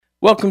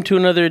Welcome to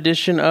another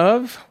edition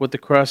of What the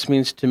Cross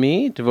Means to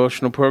Me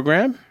devotional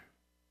program.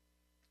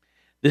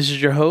 This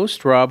is your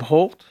host, Rob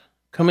Holt,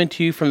 coming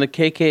to you from the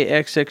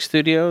KKXX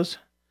Studios,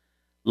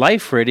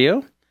 Life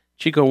Radio,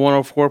 Chico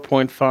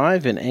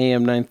 104.5 and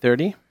AM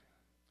 930.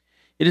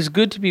 It is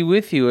good to be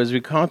with you as we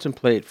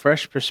contemplate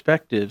fresh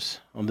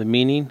perspectives on the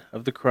meaning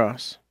of the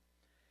cross.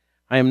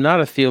 I am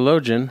not a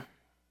theologian,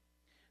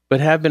 but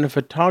have been a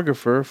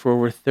photographer for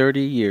over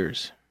 30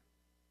 years.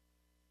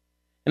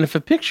 And if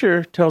a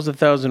picture tells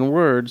 1,000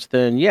 words,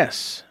 then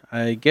yes,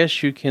 I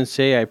guess you can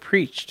say I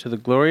preach to the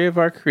glory of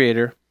our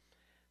Creator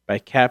by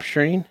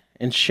capturing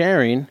and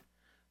sharing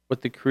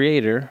what the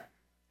Creator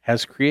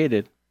has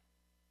created.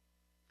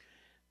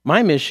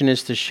 My mission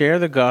is to share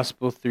the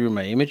gospel through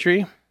my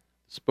imagery, the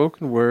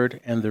spoken word,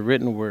 and the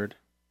written word.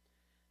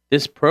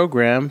 This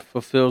program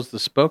fulfills the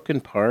spoken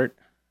part,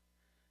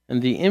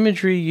 and the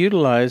imagery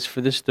utilized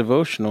for this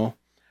devotional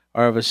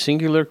are of a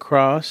singular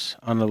cross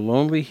on a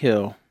lonely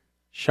hill,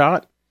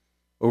 shot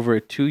over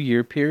a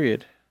 2-year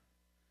period.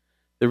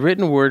 The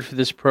written word for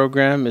this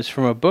program is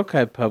from a book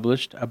I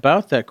published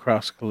about that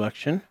cross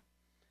collection.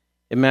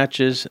 It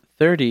matches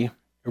 30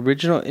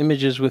 original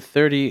images with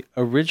 30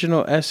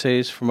 original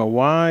essays from a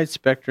wide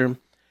spectrum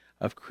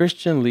of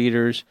Christian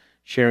leaders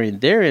sharing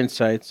their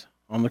insights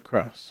on the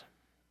cross.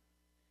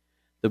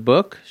 The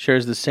book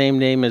shares the same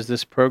name as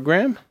this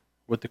program,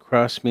 What the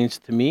Cross Means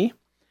to Me,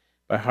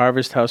 by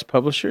Harvest House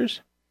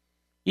Publishers.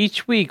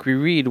 Each week we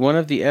read one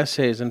of the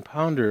essays and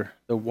ponder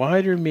the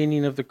wider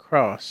meaning of the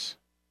cross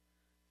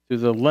through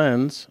the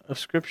lens of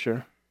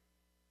Scripture.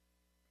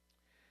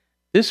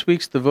 This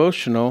week's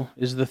devotional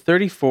is the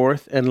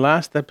 34th and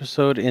last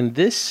episode in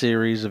this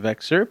series of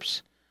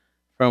excerpts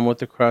from What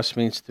the Cross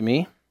Means to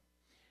Me.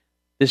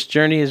 This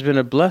journey has been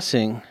a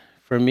blessing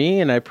for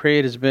me, and I pray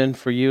it has been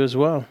for you as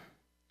well.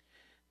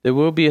 There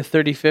will be a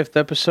 35th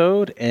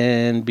episode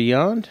and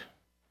beyond,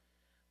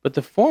 but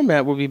the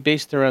format will be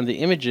based around the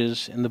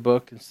images in the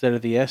book instead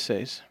of the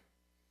essays.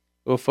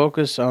 We'll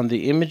focus on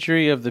the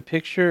imagery of the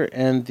picture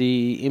and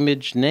the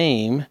image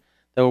name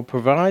that will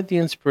provide the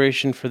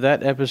inspiration for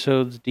that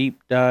episode's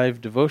deep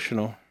dive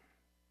devotional.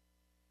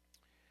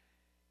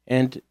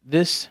 And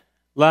this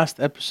last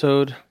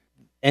episode,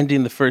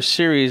 ending the first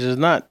series, is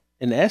not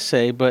an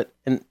essay, but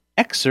an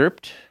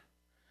excerpt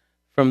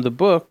from the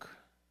book,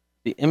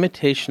 The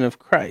Imitation of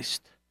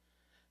Christ,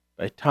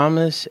 by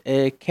Thomas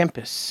A.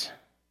 Kempis,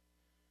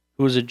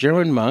 who was a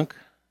German monk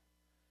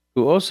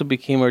who also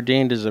became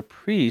ordained as a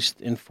priest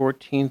in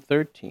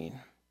 1413.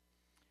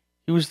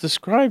 He was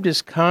described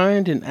as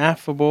kind and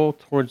affable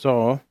towards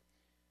all,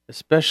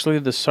 especially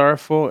the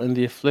sorrowful and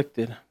the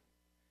afflicted,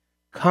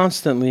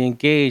 constantly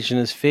engaged in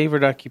his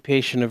favorite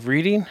occupation of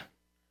reading,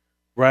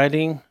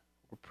 writing,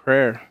 or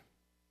prayer.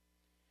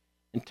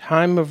 In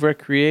time of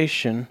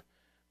recreation,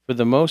 for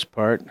the most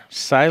part,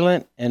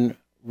 silent and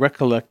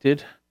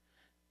recollected,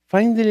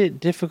 finding it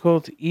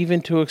difficult even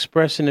to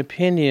express an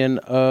opinion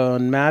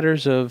on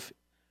matters of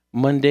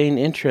mundane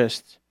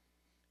interests,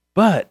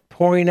 but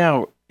pouring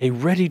out a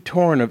ready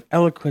torrent of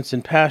eloquence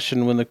and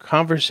passion when the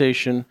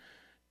conversation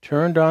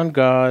turned on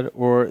God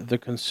or the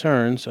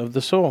concerns of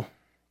the soul.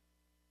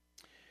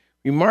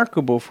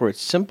 Remarkable for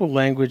its simple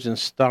language and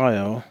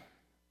style,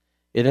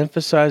 it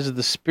emphasizes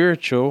the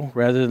spiritual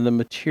rather than the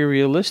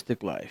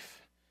materialistic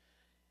life,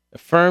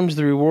 affirms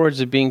the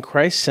rewards of being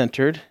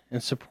Christ-centered,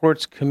 and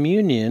supports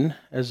communion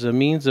as a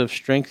means of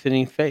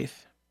strengthening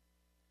faith.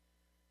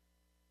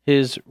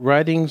 His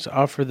writings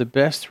offer the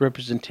best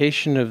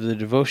representation of the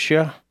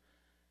Devotio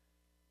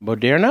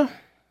Moderna,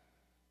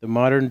 the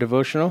modern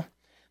devotional,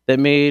 that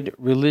made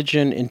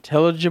religion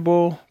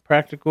intelligible,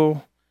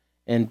 practical,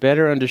 and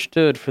better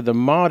understood for the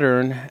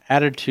modern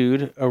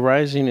attitude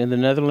arising in the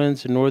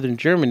Netherlands and northern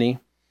Germany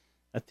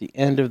at the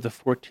end of the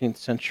 14th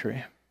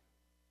century.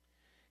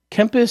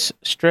 Kempis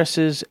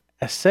stresses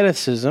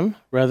asceticism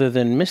rather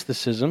than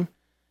mysticism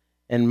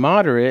and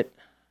moderate,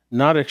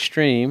 not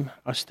extreme,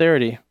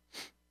 austerity.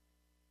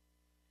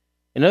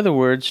 In other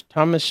words,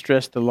 Thomas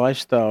stressed a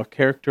lifestyle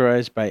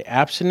characterized by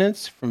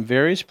abstinence from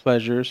various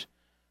pleasures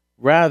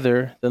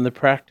rather than the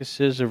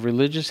practices of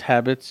religious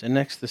habits and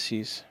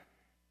ecstasies.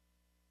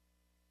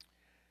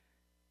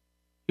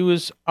 He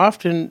was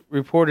often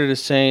reported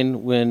as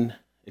saying, when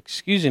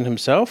excusing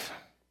himself,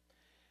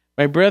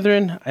 "My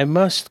brethren, I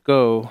must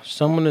go.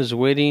 Someone is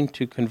waiting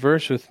to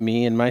converse with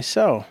me in my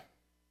cell."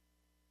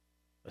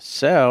 A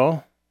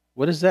cell?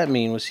 What does that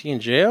mean? Was he in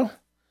jail?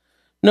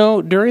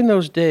 No, during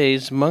those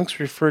days, monks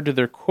referred to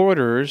their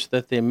quarters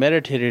that they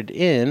meditated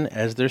in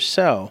as their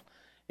cell,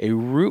 a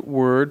root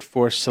word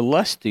for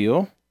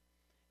celestial,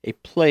 a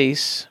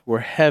place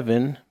where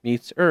heaven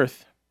meets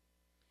earth.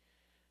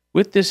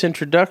 With this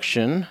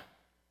introduction,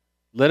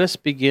 let us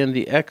begin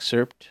the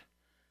excerpt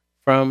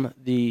from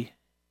The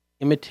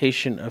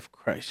Imitation of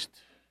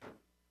Christ.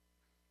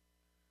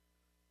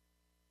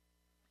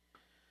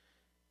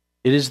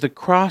 It is the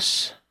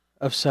cross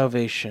of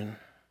salvation.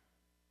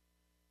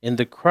 In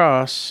the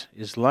cross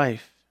is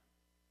life.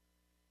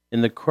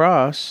 In the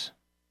cross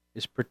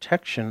is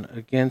protection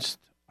against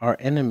our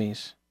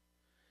enemies.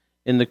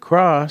 In the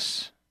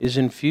cross, is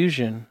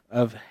infusion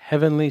of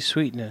heavenly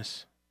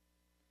sweetness.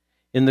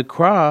 In the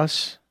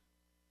cross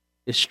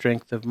is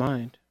strength of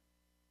mind.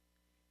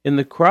 In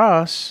the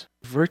cross,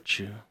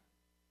 virtue.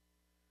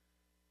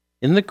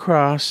 In the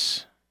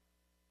cross,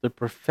 the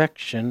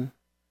perfection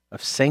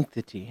of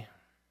sanctity.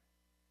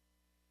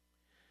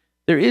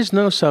 There is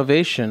no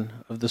salvation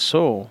of the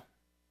soul,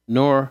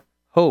 nor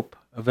hope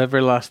of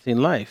everlasting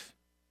life,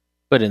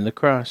 but in the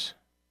cross.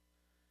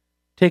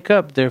 Take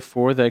up,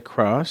 therefore, thy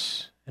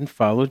cross, and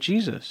follow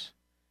Jesus,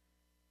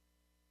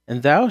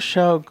 and thou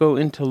shalt go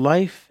into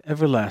life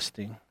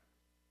everlasting.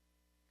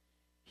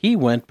 He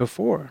went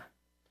before,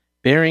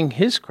 bearing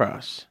his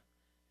cross,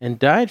 and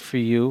died for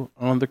you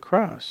on the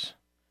cross,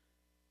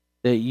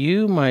 that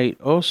you might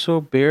also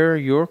bear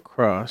your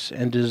cross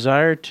and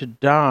desire to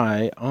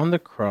die on the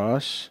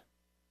cross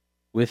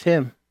with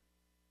him.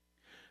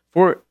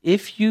 For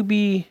if you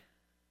be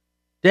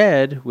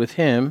dead with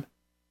him,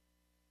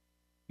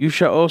 you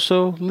shall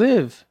also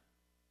live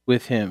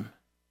with him.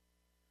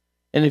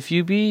 And if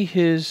you be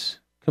his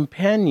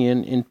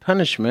companion in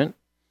punishment,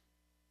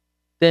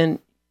 then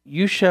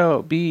you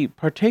shall be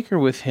partaker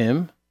with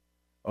him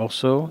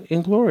also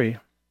in glory.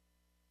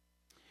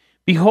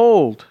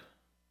 Behold,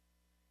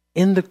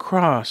 in the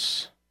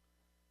cross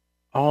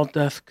all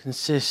doth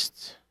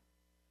consist,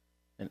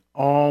 and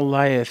all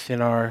lieth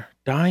in our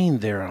dying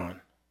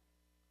thereon.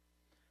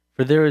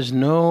 For there is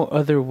no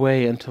other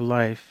way unto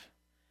life,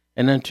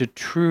 and unto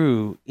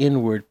true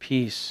inward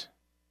peace,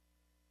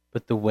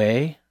 but the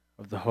way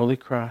of the Holy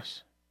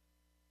Cross.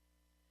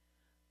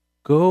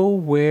 Go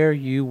where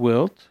you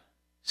wilt,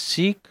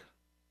 seek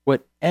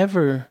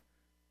whatever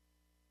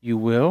you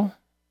will,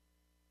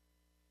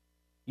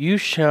 you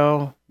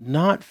shall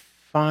not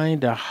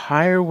find a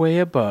higher way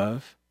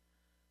above,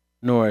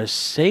 nor a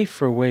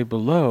safer way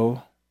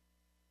below,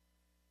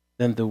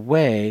 than the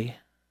way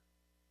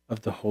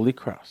of the Holy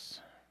Cross.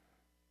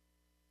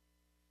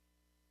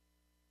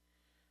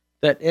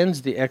 That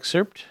ends the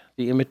excerpt,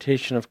 The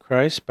Imitation of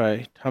Christ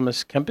by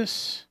Thomas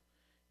Kempis,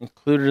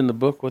 included in the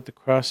book What the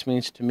Cross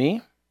Means to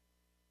Me.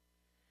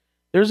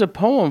 There's a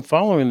poem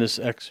following this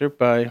excerpt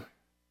by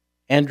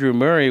Andrew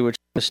Murray, which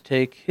must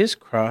take his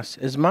cross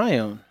as my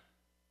own.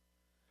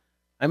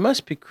 I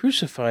must be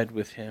crucified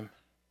with him.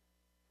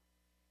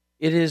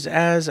 It is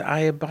as I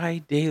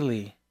abide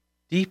daily,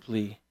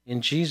 deeply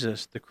in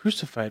Jesus, the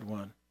crucified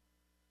one,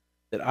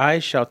 that I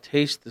shall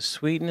taste the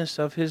sweetness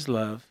of his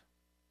love,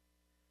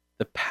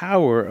 the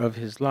power of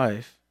his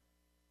life,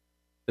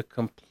 the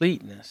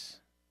completeness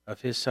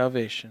of his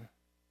salvation.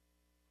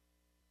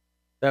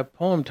 That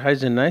poem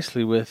ties in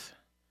nicely with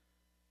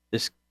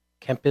this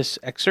Kempis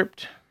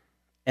excerpt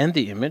and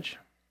the image.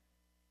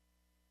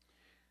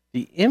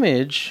 The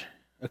image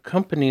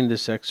accompanying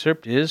this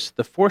excerpt is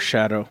the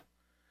foreshadow,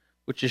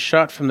 which is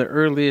shot from the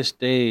earliest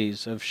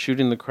days of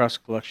Shooting the Cross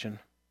collection.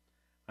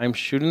 I'm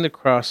shooting the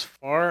cross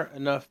far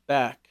enough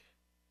back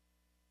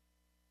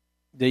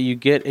that you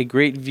get a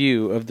great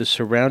view of the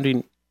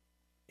surrounding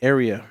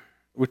area,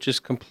 which is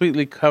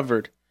completely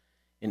covered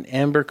in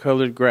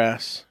amber-colored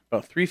grass,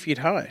 about 3 feet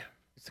high.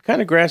 It's the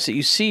kind of grass that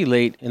you see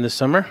late in the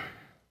summer,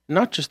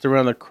 not just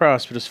around the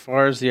cross, but as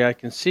far as the eye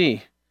can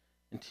see,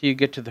 until you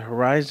get to the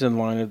horizon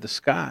line of the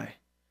sky,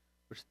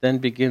 which then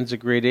begins a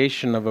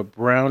gradation of a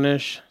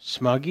brownish,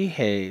 smoggy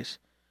haze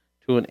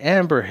to an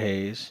amber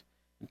haze,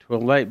 into a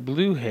light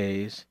blue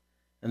haze,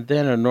 and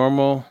then a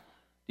normal,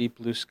 deep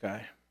blue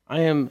sky. I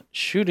am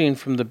shooting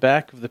from the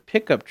back of the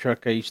pickup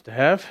truck I used to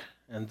have,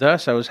 and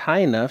thus I was high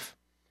enough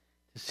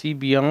to see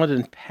beyond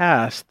and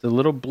past the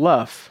little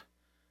bluff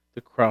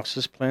the cross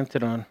is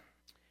planted on.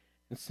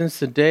 And since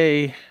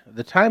the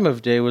time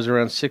of day was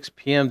around 6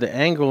 p.m., the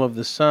angle of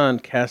the sun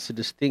cast a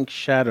distinct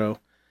shadow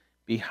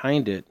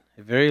behind it,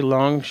 a very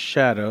long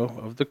shadow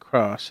of the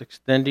cross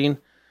extending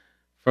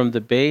from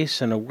the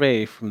base and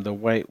away from the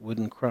white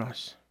wooden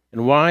cross.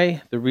 And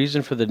why the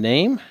reason for the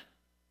name,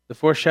 the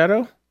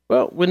foreshadow?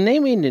 Well, when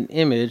naming an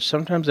image,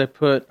 sometimes I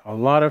put a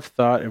lot of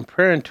thought and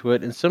prayer into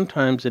it, and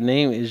sometimes the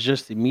name is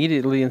just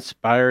immediately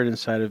inspired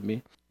inside of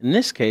me. In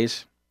this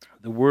case,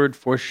 the word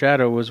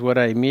foreshadow was what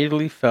I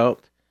immediately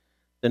felt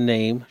the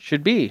name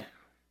should be.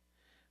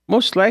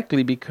 Most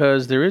likely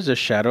because there is a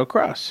shadow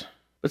cross.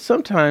 But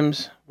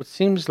sometimes what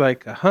seems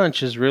like a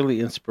hunch is really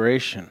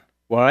inspiration.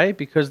 Why?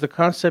 Because the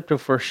concept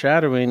of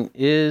foreshadowing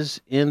is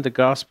in the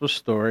gospel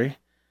story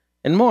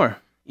and more.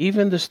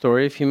 Even the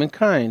story of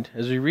humankind,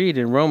 as we read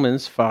in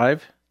Romans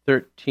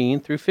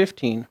 5:13 through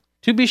 15.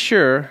 To be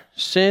sure,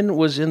 sin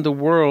was in the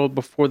world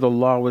before the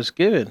law was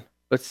given,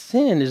 but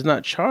sin is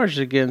not charged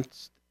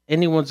against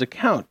anyone's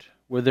account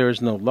where there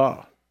is no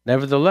law.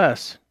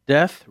 Nevertheless,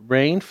 death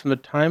reigned from the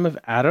time of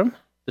Adam to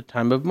the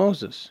time of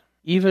Moses,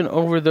 even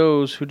over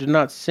those who did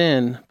not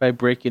sin by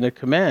breaking a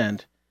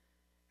command,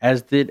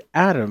 as did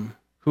Adam,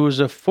 who is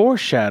a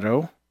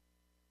foreshadow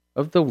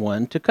of the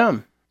one to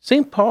come.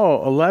 St.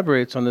 Paul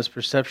elaborates on this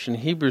perception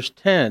in Hebrews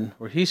 10,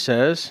 where he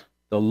says,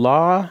 the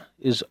law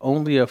is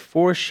only a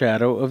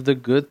foreshadow of the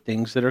good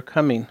things that are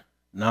coming,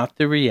 not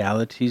the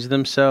realities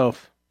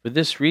themselves. For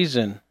this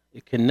reason,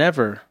 it can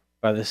never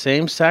by the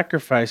same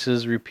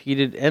sacrifices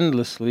repeated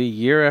endlessly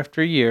year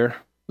after year,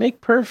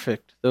 make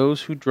perfect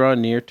those who draw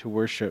near to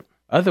worship.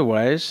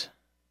 Otherwise,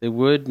 they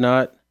would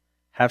not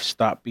have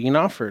stopped being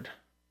offered,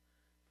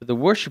 for the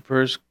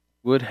worshippers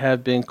would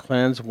have been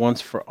cleansed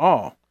once for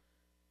all,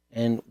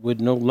 and would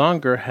no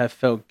longer have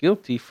felt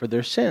guilty for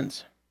their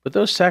sins. But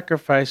those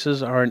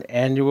sacrifices are an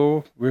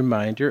annual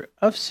reminder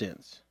of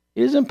sins.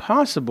 It is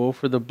impossible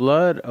for the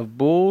blood of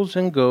bulls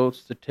and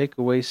goats to take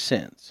away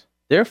sins.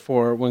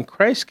 Therefore, when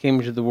Christ came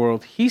into the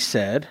world, he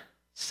said,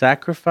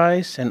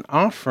 "Sacrifice and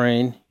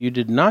offering you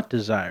did not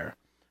desire,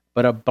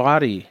 but a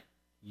body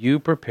you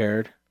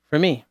prepared for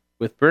me.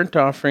 With burnt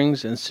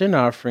offerings and sin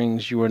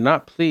offerings you were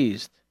not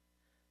pleased.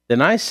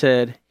 Then I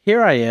said,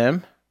 Here I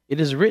am.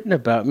 It is written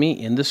about me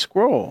in the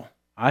scroll.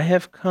 I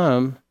have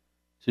come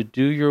to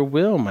do your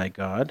will, my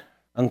God."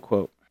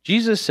 Unquote.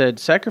 Jesus said,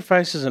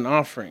 "Sacrifices and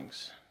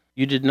offerings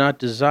you did not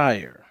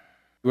desire.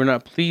 You were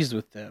not pleased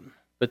with them,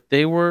 but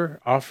they were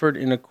offered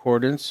in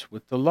accordance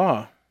with the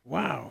law."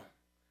 Wow.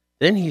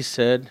 Then he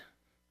said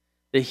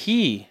that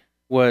he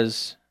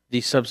was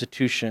the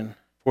substitution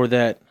for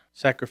that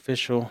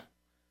sacrificial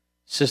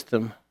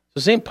system. So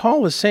St.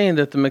 Paul is saying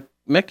that the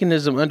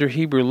mechanism under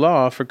Hebrew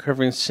law for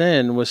covering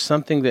sin was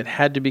something that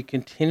had to be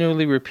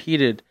continually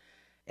repeated,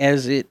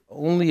 as it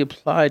only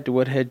applied to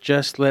what had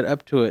just led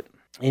up to it.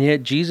 And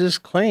yet Jesus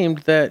claimed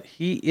that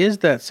he is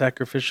that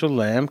sacrificial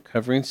lamb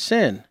covering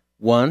sin,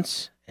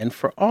 once and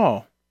for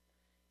all,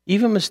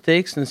 even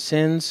mistakes and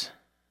sins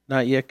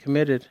not yet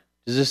committed.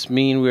 Does this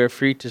mean we are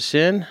free to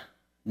sin?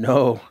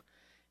 No.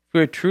 If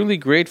we are truly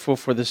grateful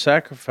for the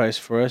sacrifice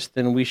for us,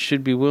 then we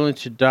should be willing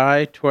to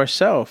die to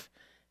ourselves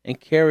and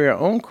carry our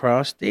own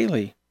cross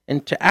daily,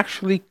 and to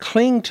actually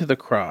cling to the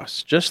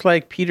cross, just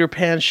like Peter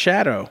Pan's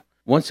shadow.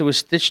 Once it was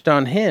stitched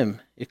on him,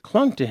 it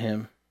clung to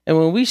him. And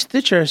when we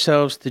stitch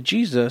ourselves to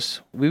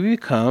Jesus, we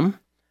become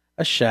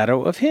a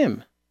shadow of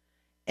him.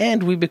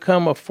 And we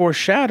become a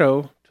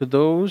foreshadow to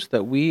those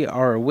that we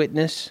are a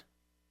witness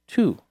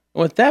to.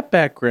 And with that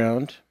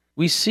background,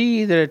 we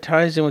see that it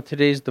ties in with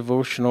today's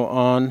devotional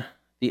on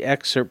the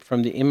excerpt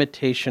from The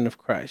Imitation of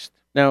Christ.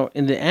 Now,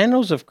 in the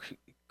annals of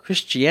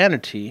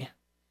Christianity,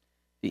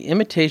 The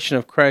Imitation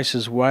of Christ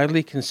is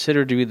widely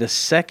considered to be the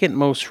second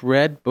most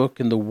read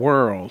book in the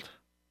world,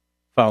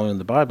 following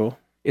the Bible.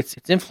 Its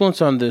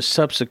influence on the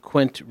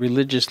subsequent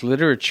religious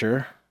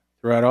literature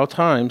throughout all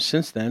time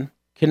since then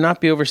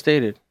cannot be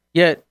overstated.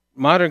 Yet,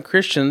 modern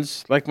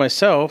Christians like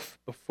myself,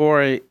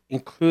 before I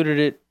included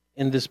it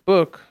in this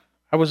book,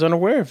 I was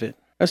unaware of it.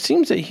 It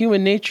seems that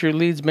human nature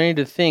leads many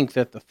to think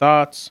that the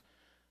thoughts,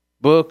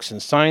 books,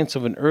 and science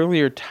of an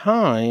earlier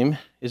time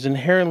is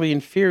inherently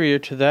inferior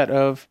to that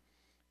of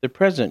the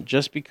present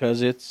just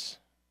because it's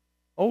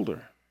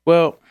older.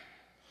 Well,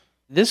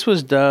 this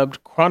was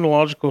dubbed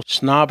chronological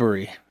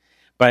snobbery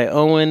by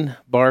Owen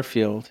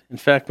Barfield. In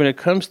fact, when it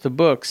comes to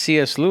books,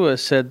 C.S.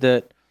 Lewis said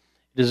that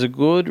it is a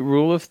good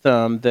rule of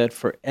thumb that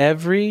for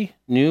every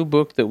new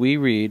book that we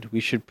read, we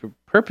should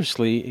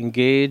purposely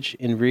engage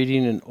in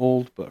reading an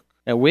old book.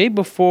 Now, way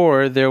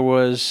before there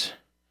was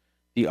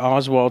the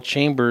Oswald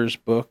Chambers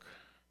book,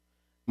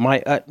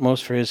 My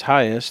Utmost for His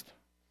Highest,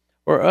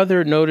 or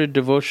other noted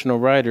devotional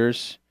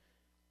writers,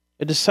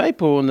 a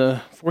disciple in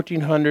the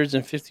 1400s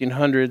and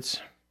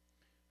 1500s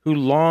who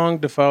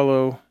longed to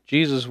follow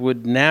Jesus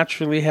would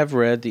naturally have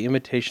read The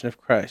Imitation of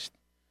Christ.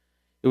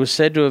 It was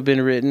said to have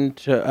been written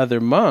to other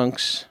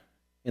monks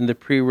in the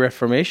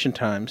pre-Reformation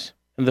times,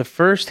 and the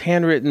first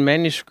handwritten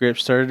manuscript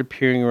started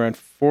appearing around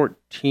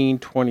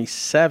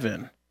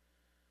 1427,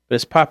 but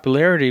its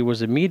popularity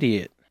was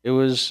immediate. It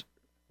was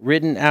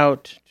written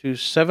out to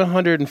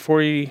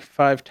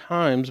 745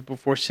 times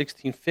before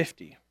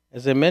 1650.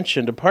 As I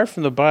mentioned, apart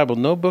from the Bible,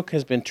 no book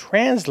has been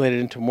translated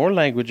into more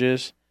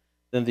languages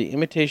than The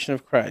Imitation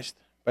of Christ.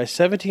 By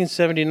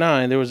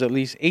 1779, there was at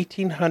least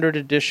 1,800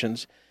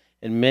 editions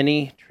and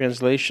many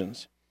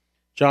translations.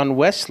 John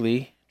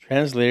Wesley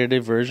translated a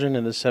version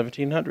in the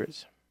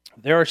 1700s.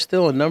 There are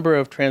still a number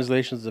of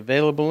translations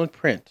available in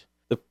print.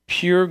 The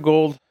Pure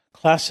Gold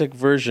Classic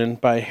version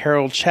by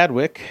Harold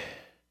Chadwick,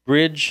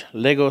 Bridge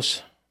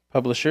Lagos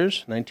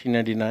Publishers,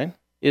 1999,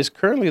 is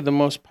currently the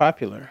most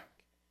popular.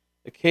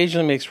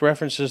 Occasionally makes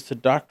references to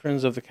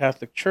doctrines of the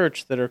Catholic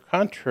Church that are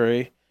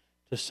contrary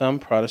to some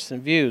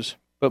Protestant views.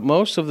 But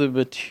most of the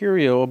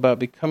material about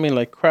becoming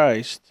like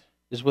Christ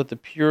is what the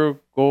Pure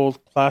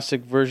Gold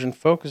Classic version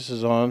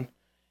focuses on,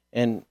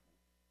 and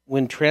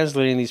when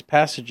translating these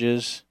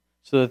passages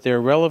so that they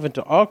are relevant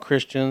to all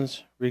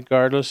Christians,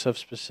 regardless of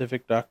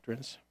specific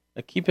doctrines.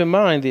 Now keep in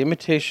mind, The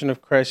Imitation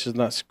of Christ is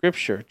not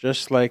Scripture,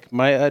 just like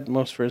My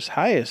Utmost for His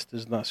Highest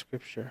is not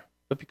Scripture.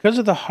 But because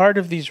of the heart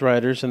of these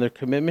writers and their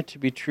commitment to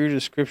be true to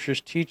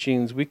Scripture's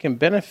teachings, we can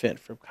benefit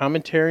from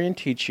commentary and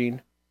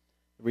teaching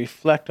that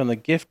reflect on the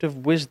gift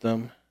of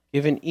wisdom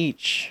given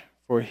each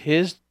for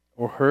his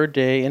or her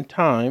day and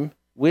time,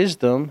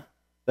 wisdom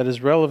that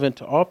is relevant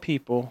to all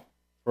people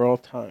for all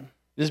time.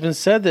 It has been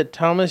said that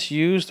Thomas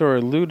used or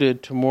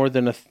alluded to more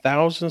than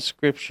 1,000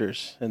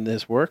 scriptures in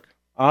this work.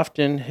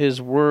 Often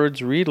his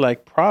words read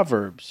like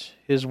proverbs.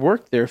 His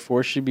work,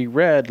 therefore, should be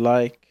read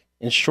like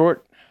in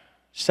short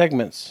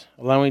segments,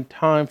 allowing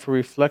time for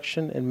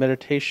reflection and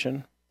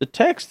meditation. The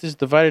text is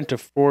divided into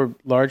 4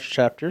 large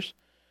chapters,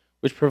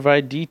 which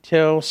provide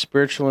detailed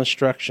spiritual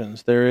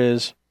instructions. There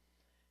is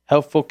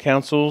helpful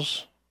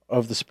counsels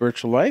of the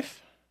spiritual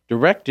life,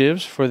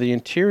 directives for the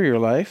interior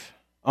life,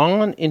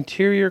 on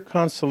interior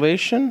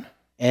consolation,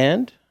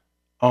 and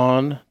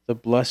on the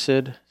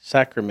Blessed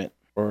Sacrament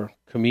or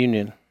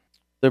communion.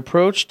 The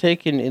approach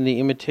taken in the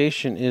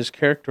Imitation is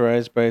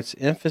characterized by its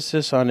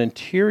emphasis on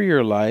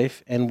interior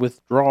life and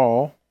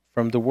withdrawal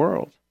from the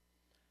world.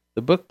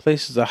 The book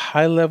places a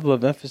high level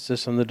of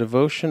emphasis on the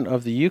devotion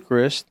of the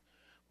Eucharist,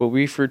 what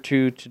we refer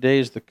to today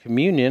as the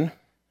communion,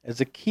 as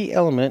a key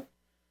element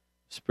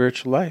of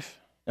spiritual life.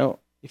 Now,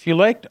 if you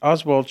liked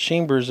Oswald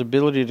Chambers'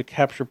 ability to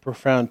capture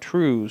profound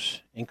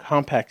truths in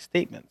compact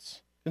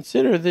statements,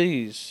 consider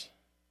these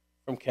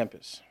from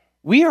Kempis.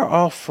 We are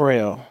all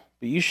frail,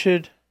 but you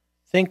should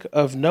think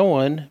of no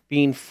one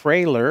being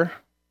frailer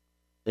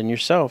than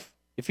yourself.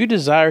 If you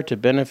desire to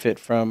benefit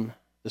from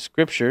the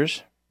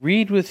Scriptures,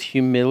 read with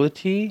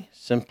humility,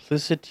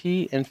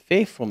 simplicity, and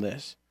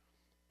faithfulness.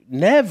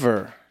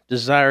 Never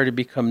desire to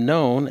become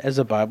known as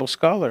a Bible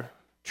scholar.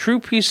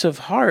 True peace of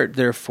heart,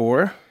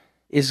 therefore,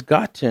 is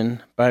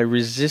gotten by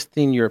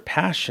resisting your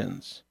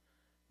passions,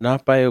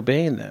 not by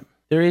obeying them.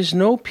 There is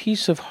no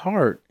peace of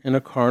heart in a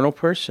carnal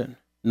person,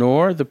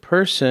 nor the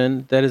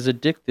person that is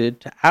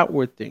addicted to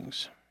outward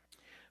things.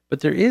 But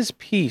there is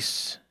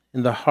peace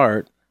in the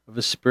heart of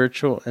a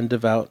spiritual and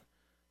devout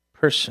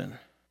person.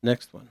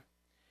 Next one.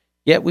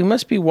 Yet we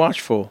must be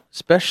watchful,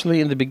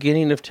 especially in the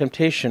beginning of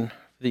temptation.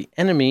 For the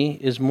enemy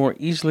is more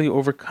easily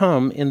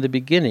overcome in the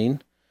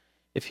beginning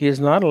if he is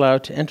not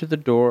allowed to enter the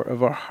door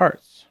of our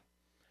hearts,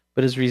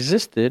 but is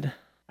resisted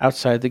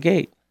outside the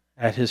gate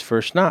at his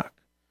first knock.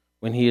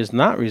 When he is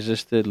not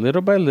resisted,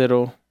 little by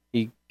little,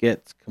 he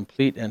gets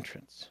complete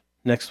entrance.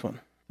 Next one.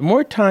 The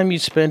more time you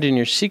spend in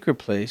your secret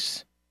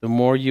place, the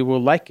more you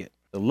will like it.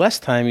 The less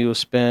time you will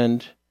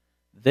spend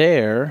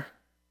there,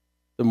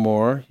 the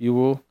more you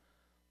will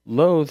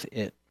loathe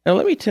it. Now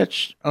let me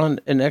touch on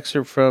an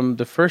excerpt from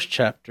the first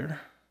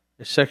chapter,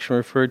 a section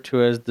referred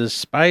to as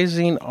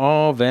Despising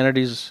All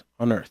Vanities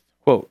on Earth.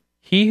 Quote,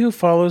 He who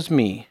follows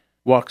me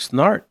walks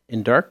not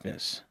in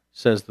darkness,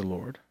 says the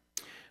Lord.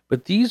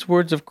 But these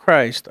words of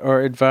Christ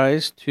are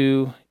advised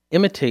to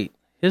imitate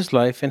his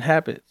life and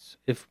habits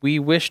if we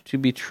wish to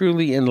be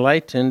truly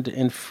enlightened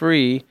and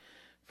free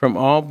from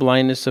all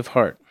blindness of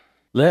heart.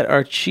 Let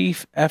our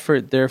chief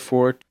effort,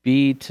 therefore,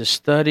 be to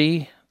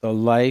study the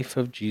life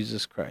of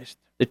Jesus Christ.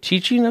 The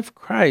teaching of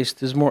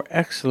Christ is more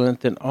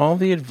excellent than all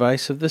the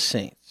advice of the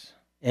saints,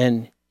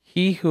 and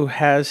he who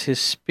has his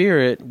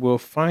Spirit will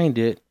find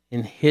it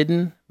in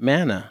hidden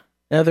manna.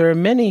 Now there are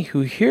many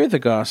who hear the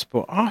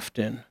gospel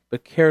often,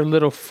 but care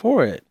little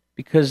for it,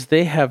 because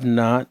they have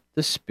not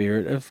the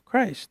Spirit of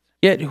Christ.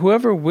 Yet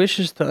whoever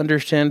wishes to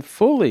understand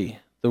fully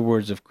the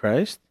words of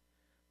Christ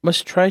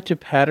must try to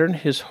pattern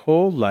his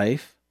whole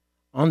life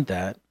on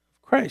that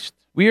of Christ.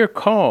 We are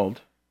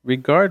called,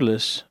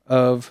 regardless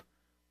of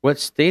what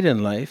state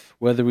in life,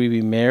 whether we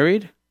be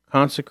married,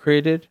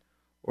 consecrated,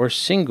 or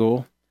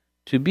single,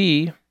 to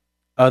be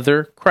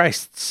other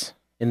Christs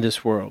in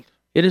this world.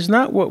 It is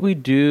not what we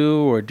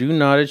do or do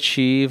not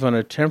achieve on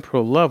a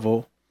temporal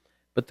level,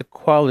 but the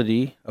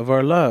quality of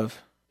our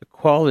love, the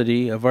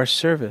quality of our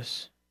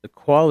service, the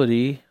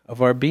quality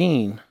of our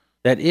being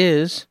that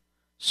is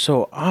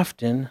so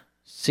often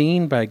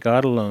seen by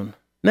God alone.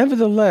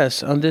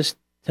 Nevertheless, on this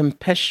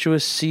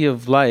tempestuous sea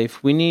of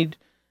life, we need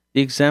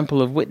the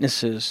example of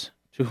witnesses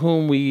to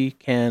whom we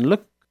can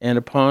look and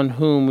upon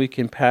whom we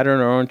can pattern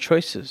our own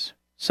choices.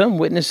 Some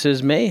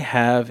witnesses may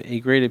have a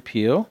great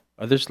appeal,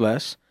 others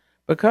less,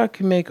 but God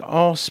can make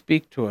all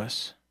speak to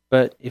us.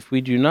 But if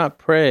we do not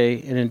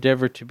pray and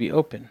endeavor to be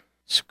open,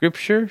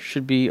 Scripture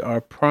should be our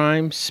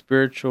prime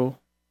spiritual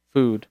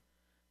food.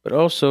 But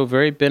also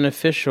very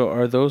beneficial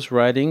are those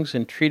writings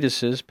and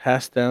treatises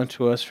passed down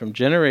to us from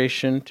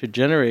generation to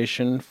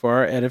generation for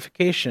our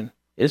edification.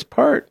 It is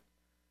part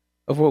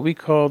of what we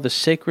call the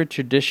sacred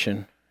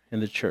tradition in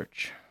the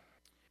church.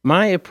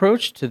 My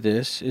approach to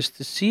this is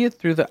to see it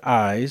through the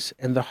eyes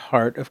and the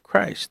heart of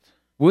Christ.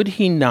 Would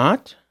he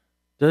not,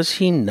 does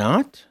he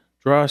not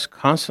draw us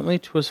constantly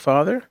to his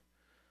Father,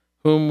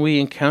 whom we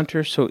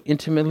encounter so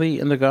intimately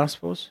in the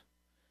Gospels?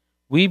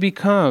 We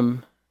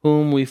become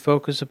whom we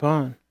focus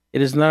upon.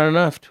 It is not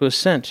enough to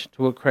assent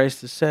to what Christ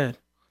has said.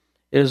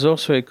 It is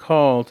also a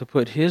call to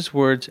put his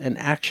words in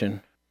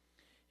action.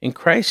 In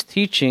Christ's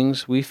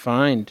teachings, we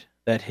find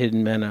that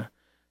hidden manna,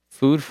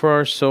 food for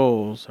our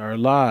souls, our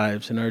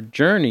lives, and our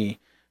journey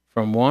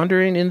from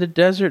wandering in the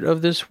desert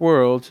of this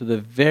world to the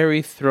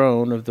very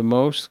throne of the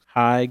Most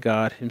High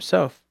God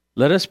himself.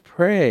 Let us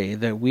pray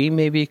that we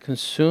may be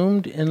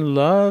consumed in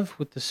love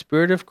with the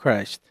Spirit of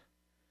Christ.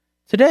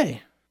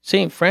 Today,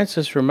 St.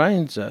 Francis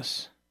reminds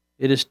us,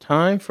 it is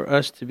time for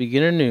us to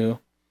begin anew,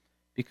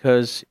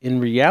 because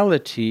in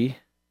reality,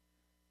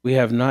 we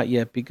have not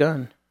yet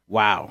begun.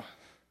 Wow.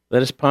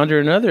 Let us ponder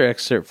another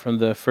excerpt from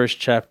the first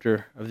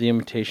chapter of The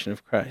Imitation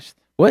of Christ.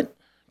 What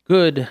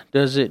good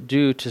does it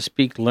do to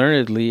speak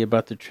learnedly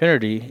about the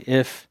Trinity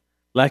if,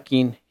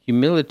 lacking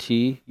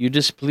humility, you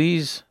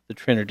displease the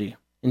Trinity?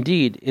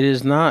 Indeed, it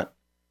is not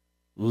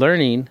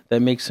learning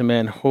that makes a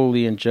man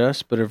holy and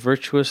just, but a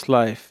virtuous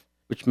life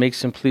which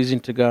makes him pleasing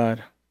to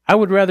God. I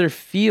would rather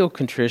feel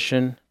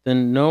contrition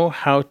than know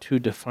how to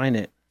define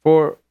it.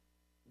 For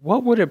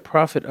what would it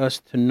profit us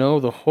to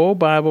know the whole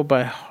Bible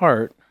by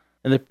heart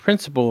and the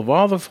principle of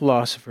all the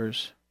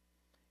philosophers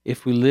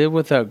if we live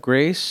without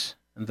grace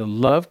and the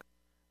love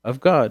of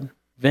God?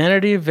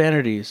 Vanity of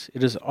vanities,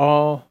 it is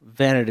all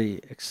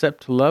vanity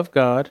except to love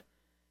God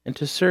and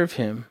to serve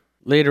Him.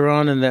 Later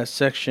on in that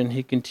section,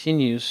 he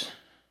continues,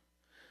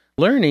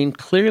 learning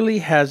clearly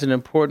has an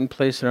important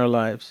place in our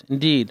lives.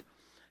 Indeed,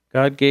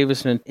 God gave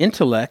us an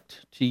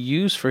intellect to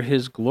use for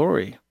His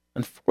glory.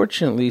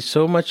 Unfortunately,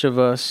 so much of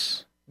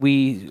us,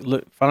 we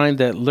find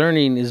that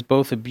learning is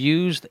both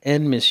abused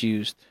and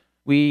misused.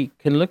 We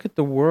can look at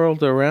the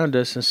world around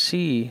us and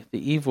see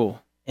the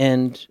evil,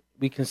 and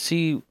we can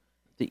see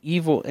the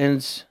evil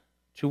ends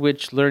to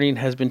which learning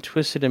has been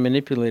twisted and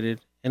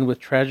manipulated, and with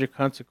tragic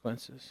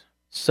consequences.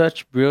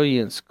 Such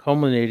brilliance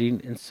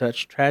culminating in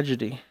such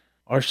tragedy.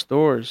 Our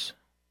stores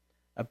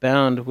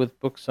abound with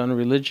books on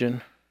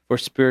religion for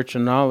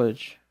spiritual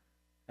knowledge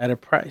at a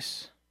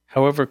price,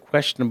 however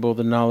questionable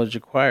the knowledge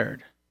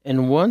acquired.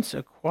 And once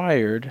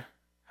acquired,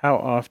 how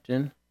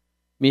often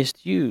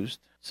misused.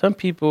 Some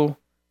people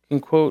can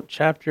quote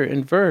chapter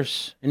and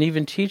verse and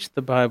even teach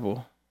the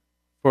Bible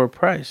for a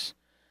price,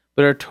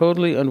 but are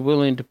totally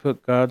unwilling to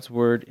put God's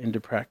word into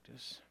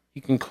practice.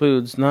 He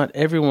concludes, not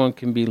everyone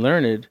can be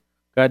learned.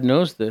 God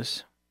knows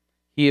this.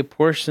 He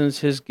apportions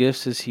His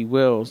gifts as He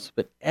wills,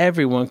 but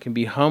everyone can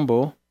be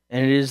humble,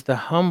 and it is the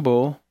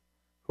humble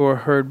who are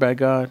heard by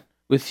God.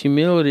 With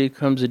humility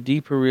comes a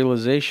deeper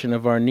realization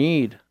of our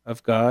need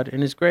of God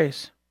and His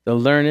grace. The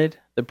learned,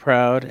 the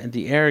proud, and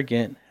the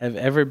arrogant have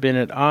ever been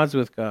at odds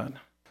with God.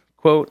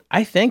 Quote,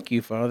 I thank you,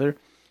 Father,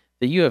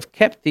 that you have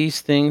kept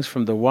these things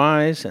from the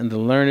wise and the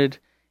learned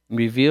and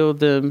revealed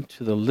them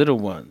to the little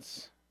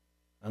ones.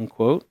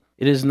 Unquote.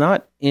 It is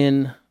not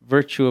in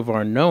virtue of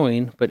our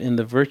knowing, but in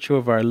the virtue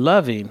of our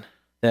loving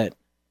that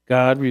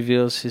God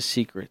reveals His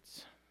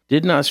secrets.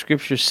 Did not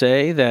Scripture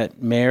say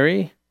that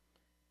Mary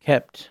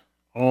kept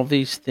all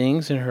these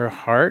things in her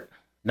heart,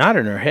 not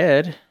in her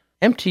head?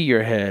 Empty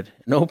your head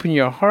and open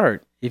your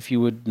heart if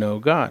you would know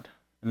God.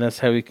 And that's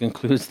how he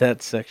concludes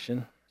that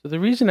section. So the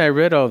reason I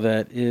read all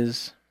that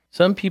is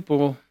some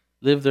people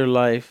live their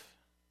life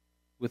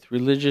with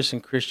religious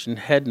and Christian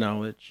head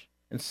knowledge,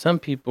 and some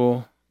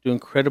people do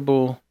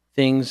incredible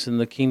things in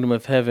the kingdom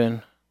of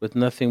heaven with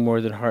nothing more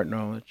than heart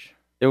knowledge.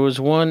 There was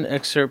one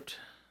excerpt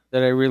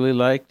that I really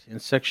liked. In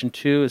section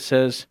 2, it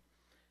says,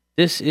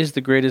 this is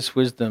the greatest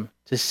wisdom,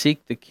 to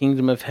seek the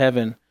kingdom of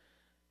heaven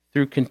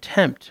through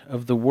contempt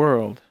of the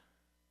world.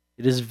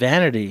 It is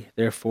vanity,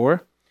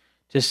 therefore,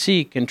 to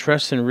seek and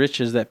trust in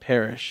riches that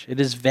perish. It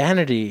is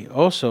vanity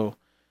also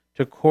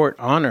to court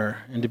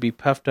honor and to be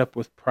puffed up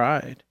with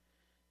pride.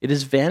 It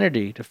is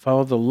vanity to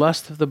follow the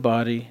lust of the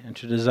body and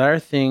to desire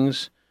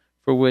things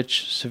for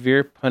which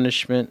severe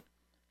punishment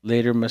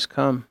later must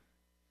come.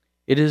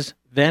 It is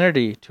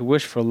vanity to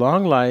wish for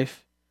long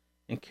life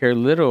and care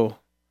little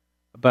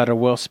about a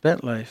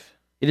well-spent life.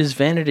 It is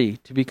vanity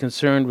to be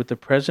concerned with the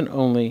present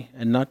only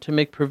and not to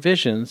make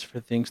provisions for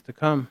things to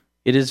come.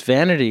 It is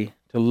vanity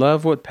to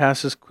love what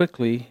passes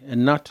quickly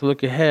and not to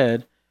look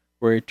ahead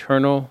where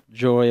eternal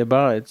joy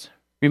abides.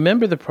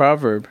 Remember the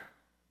proverb,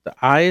 the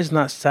eye is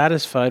not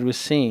satisfied with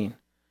seeing,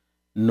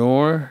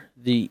 nor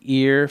the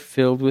ear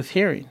filled with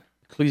hearing.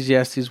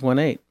 Ecclesiastes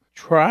 1:8.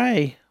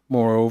 Try,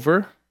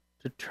 moreover,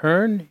 to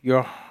turn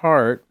your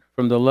heart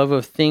from the love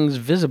of things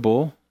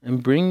visible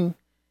and bring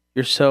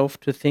yourself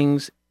to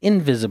things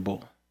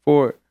invisible.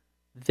 For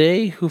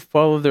they who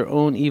follow their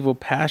own evil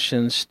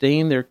passions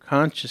stain their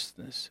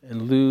consciousness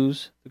and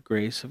lose the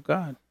grace of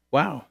God.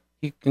 Wow.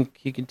 He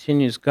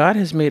continues, God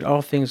has made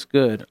all things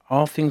good.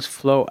 All things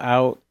flow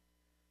out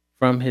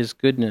from His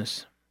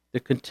goodness. The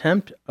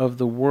contempt of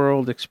the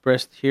world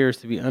expressed here is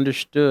to be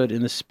understood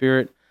in the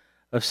spirit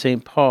of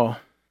St. Paul,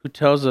 who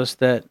tells us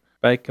that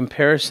by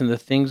comparison, the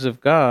things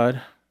of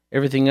God,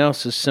 everything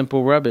else is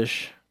simple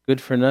rubbish, good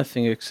for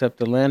nothing except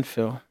the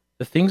landfill.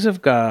 The things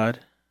of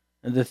God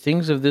and the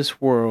things of this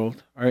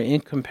world are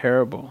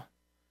incomparable.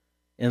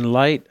 In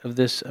light of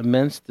this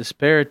immense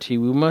disparity,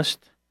 we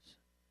must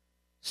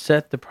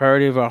set the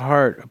priority of our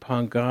heart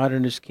upon God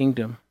and His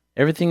kingdom.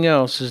 Everything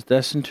else is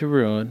destined to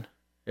ruin.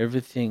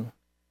 Everything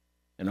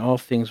and all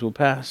things will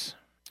pass.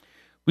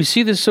 We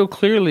see this so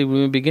clearly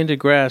when we begin to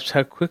grasp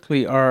how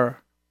quickly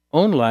our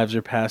own lives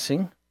are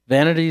passing.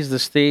 Vanity is the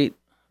state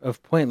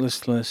of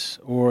pointlessness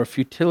or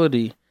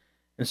futility,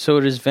 and so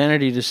it is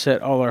vanity to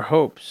set all our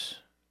hopes,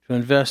 to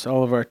invest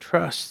all of our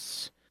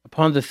trusts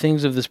upon the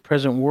things of this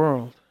present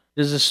world.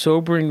 It is a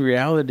sobering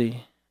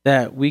reality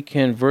that we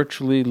can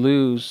virtually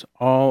lose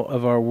all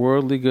of our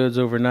worldly goods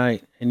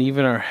overnight, and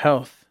even our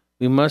health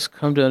we must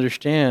come to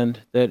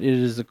understand that it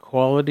is the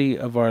quality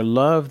of our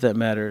love that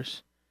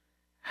matters,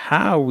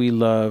 how we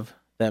love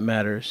that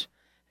matters,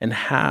 and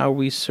how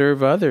we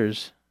serve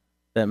others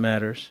that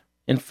matters.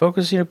 In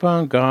focusing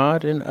upon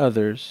God and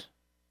others,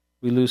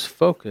 we lose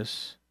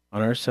focus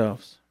on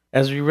ourselves.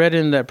 As we read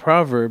in that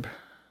proverb,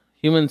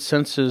 human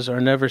senses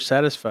are never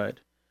satisfied,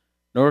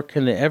 nor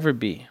can they ever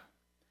be.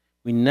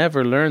 We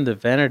never learn the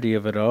vanity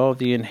of it all,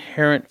 the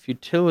inherent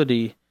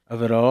futility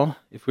of it all,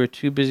 if we're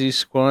too busy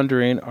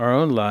squandering our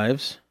own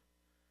lives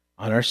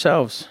on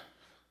ourselves.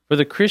 For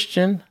the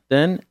Christian,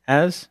 then,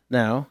 as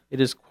now, it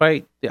is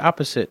quite the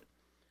opposite.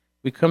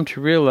 We come to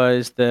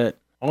realize that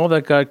all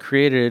that God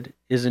created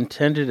is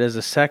intended as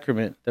a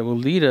sacrament that will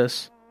lead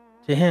us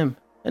to Him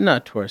and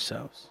not to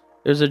ourselves.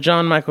 There's a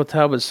John Michael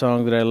Talbot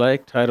song that I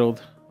like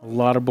titled A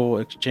Laudable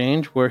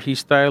Exchange, where he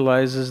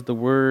stylizes the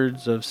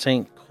words of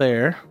St.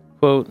 Clare,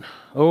 quote,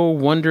 "Oh,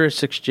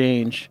 wondrous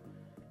exchange,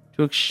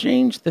 to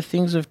exchange the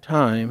things of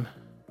time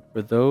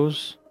for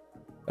those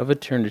of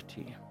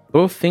eternity."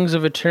 Both things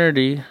of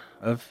eternity,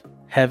 of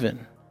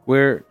heaven,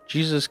 where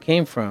Jesus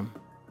came from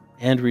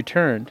and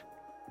returned,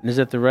 and is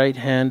at the right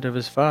hand of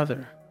His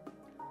Father.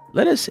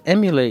 Let us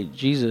emulate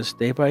Jesus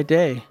day by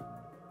day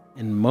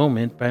and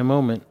moment by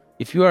moment.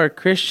 If you are a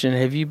Christian,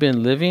 have you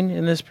been living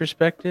in this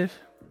perspective?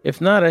 If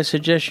not, I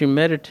suggest you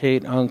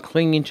meditate on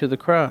clinging to the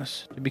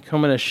cross, to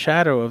becoming a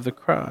shadow of the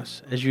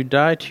cross as you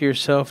die to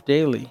yourself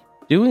daily.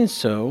 Doing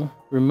so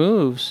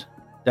removes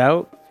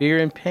doubt, fear,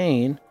 and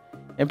pain,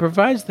 and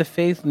provides the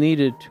faith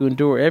needed to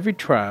endure every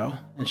trial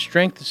and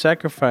strength to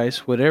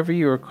sacrifice whatever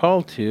you are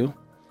called to,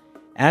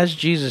 as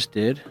Jesus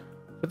did,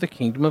 for the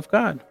kingdom of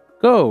God.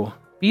 Go,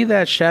 be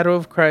that shadow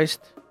of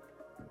Christ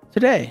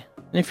today.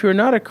 And if you are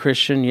not a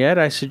Christian yet,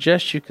 I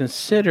suggest you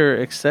consider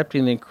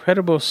accepting the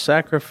incredible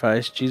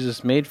sacrifice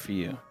Jesus made for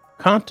you,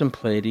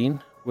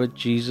 contemplating what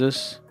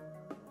Jesus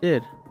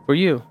did for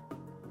you.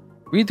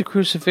 Read the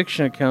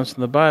crucifixion accounts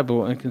in the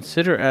Bible and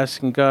consider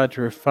asking God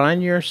to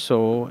refine your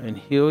soul and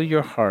heal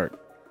your heart.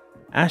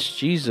 Ask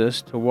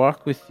Jesus to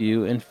walk with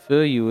you and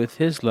fill you with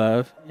His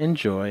love and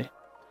joy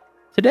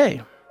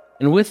today.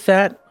 And with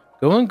that,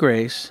 go in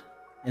grace,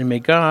 and may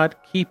God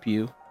keep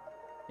you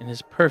in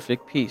His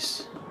perfect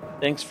peace.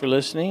 Thanks for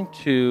listening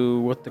to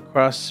What the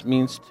Cross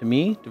Means to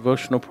Me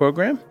devotional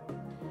program,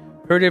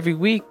 heard every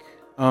week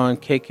on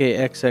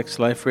KKXX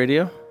Life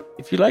Radio.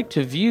 If you'd like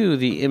to view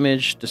the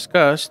image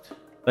discussed,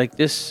 like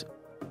this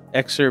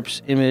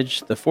excerpt's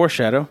image, the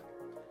foreshadow,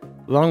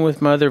 along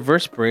with my other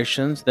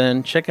verspirations,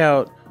 then check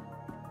out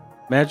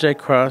Magi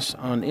Cross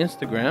on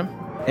Instagram.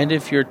 And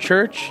if your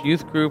church,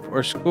 youth group,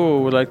 or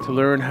school would like to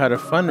learn how to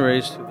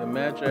fundraise through the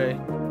Magi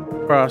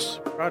Cross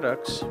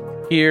products,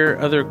 hear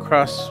other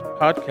cross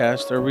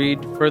podcasts, or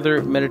read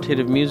further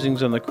meditative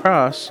musings on the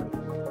cross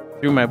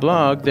through my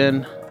blog,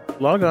 then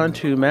log on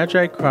to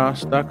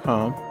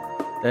magicross.com.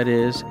 That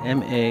is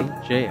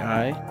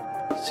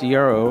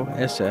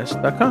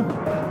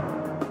MAGICROSS.com.